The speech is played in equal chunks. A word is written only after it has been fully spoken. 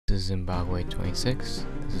Zimbagwe26.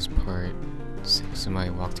 This is part 6 of my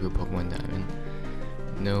walkthrough of Pokemon Diamond.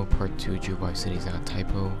 No, part 2 Jublife City is not a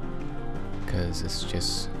typo, because it's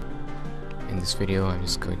just, in this video I'm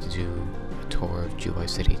just going to do a tour of Jublife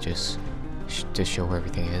City just to show where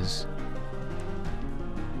everything is.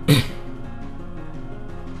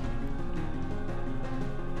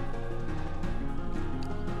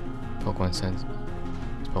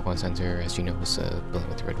 Pokemon Center, as you know, is a building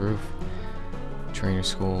with a red roof. Trainer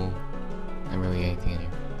school, not really anything in here.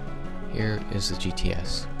 Here is the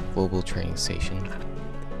GTS, Global Training Station.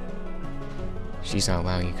 She's not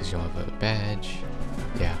allowing you because you don't have a badge.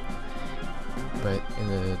 Yeah. But in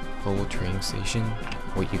the Global Training Station,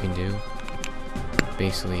 what you can do,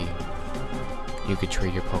 basically, you could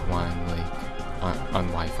trade your Pokemon like on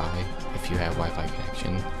Wi-Fi if you have Wi-Fi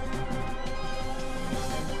connection.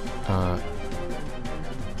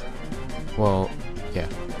 Well, yeah.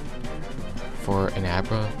 For an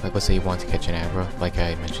Abra, like let's say you want to catch an Abra, like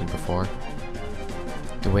I mentioned before,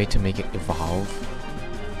 the way to make it evolve,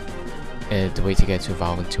 the way to get it to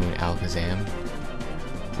evolve into an Alakazam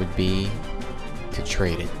would be to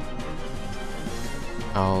trade it.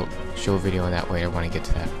 I'll show a video on that later when I get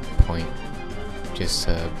to that point, just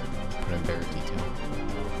to put in better detail.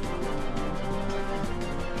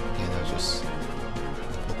 Yeah, that was just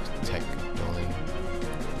tech building.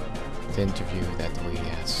 The interview that the lady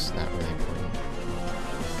has, not really important.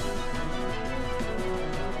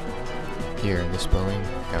 Here in this building,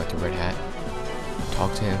 guy with the red hat.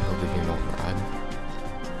 Talk to him, he'll give you an old rod.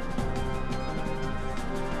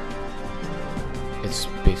 It's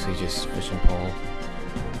basically just fish and pole.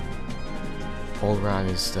 Old rod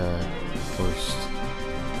is the first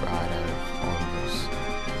rod out of all of those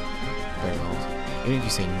very well. Even if you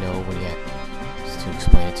say no when you have to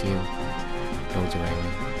explain it to you, don't do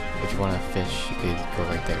anything. If you want to fish, you could go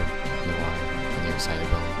right there in the water on the other side of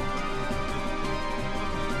the building.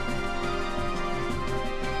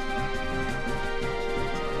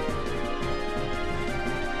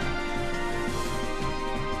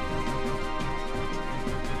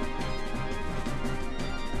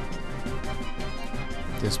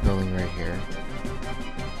 This building right here.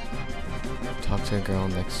 Talk to a girl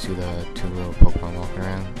next to the two little Pokemon walking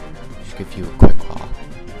around. She'll give you a quick claw.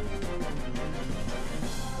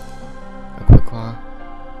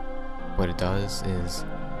 What it does is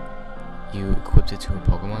you equip it to a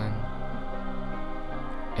Pokemon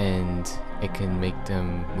and it can make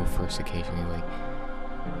them move first occasionally. Like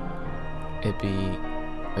it'd be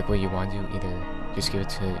like what you want to do, either just give it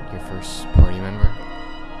to your first party member,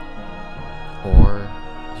 or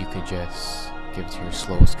you could just give it to your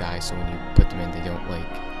slowest guy, so when you put them in they don't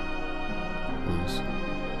like lose.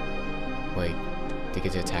 Like they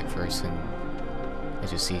get to attack first and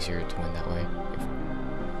it's just easier to win that way.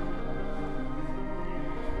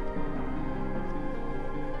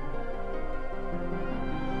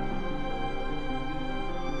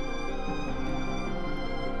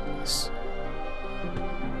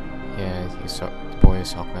 Yeah, the boy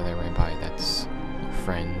is talking about that ran by, that's your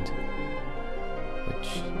friend,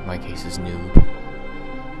 which in my case is Noob.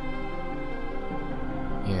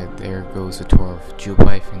 Yeah, there goes the tour of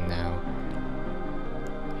Jublife, and now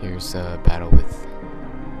here's a battle with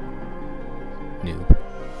Noob.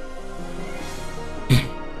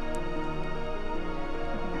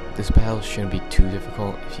 This battle shouldn't be too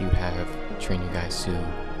difficult if you have trained your guys to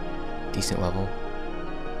decent level.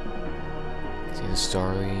 See the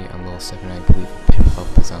Starly on level 7, I believe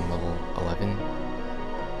Piplup is on level 11,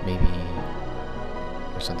 maybe,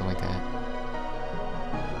 or something like that.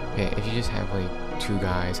 Yeah, if you just have like 2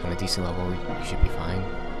 guys on a decent level, you should be fine.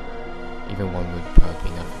 Even 1 would probably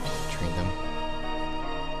be enough if you train them.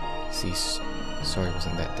 See, Starly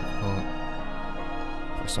wasn't that difficult.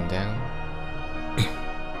 First one down.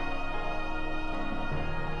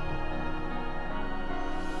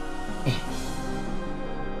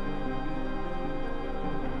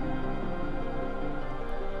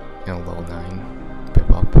 And level 9,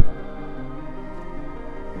 Piplup.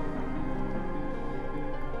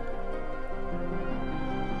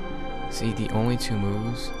 See, the only 2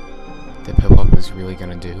 moves that Piplup is really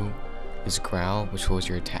gonna do is Growl, which lowers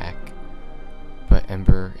your attack, but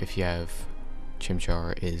Ember, if you have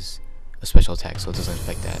Chimchar, is a special attack, so it doesn't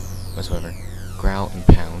affect that whatsoever. Growl and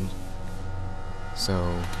Pound,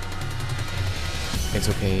 so it's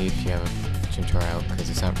okay if you have Chimchar out, because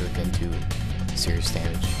it's not really gonna do serious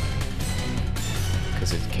damage,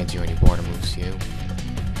 because it can't do any water moves to you.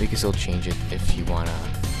 But you can still change it if you wanna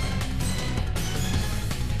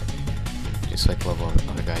just like level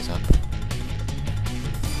other guys up.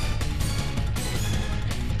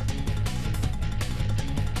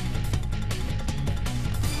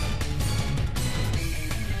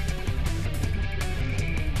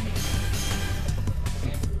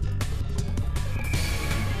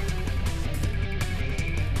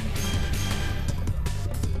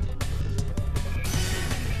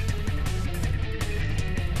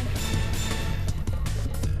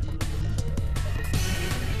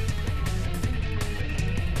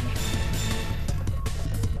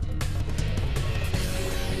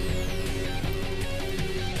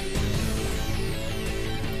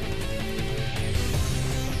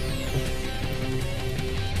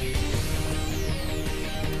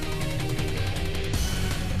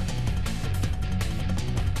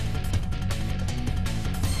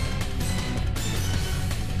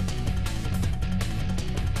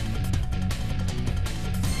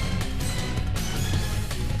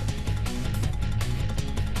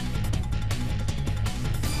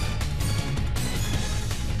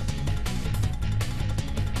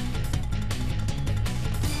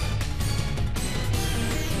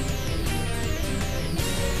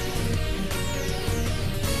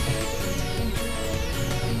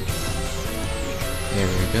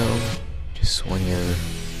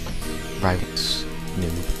 rivals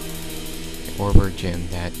noob, or where gym,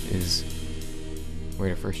 that is where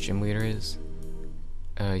the first gym leader is,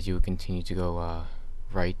 you would continue to go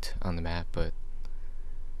right on the map, but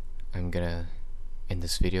I'm gonna end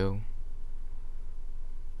this video.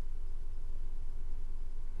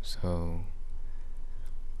 So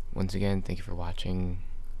once again, thank you for watching.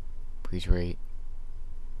 Please rate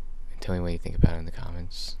and tell me what you think about it in the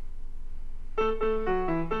comments.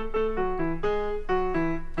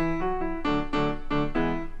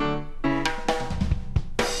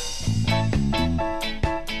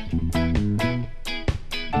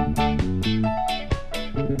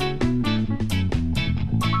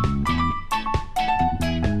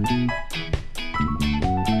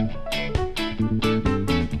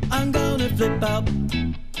 I'm gonna flip out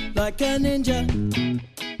like a ninja,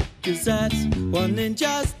 'cause that's what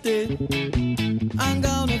ninjas do. I'm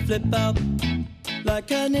gonna flip out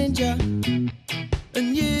like a ninja,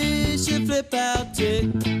 and you should flip out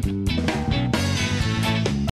too.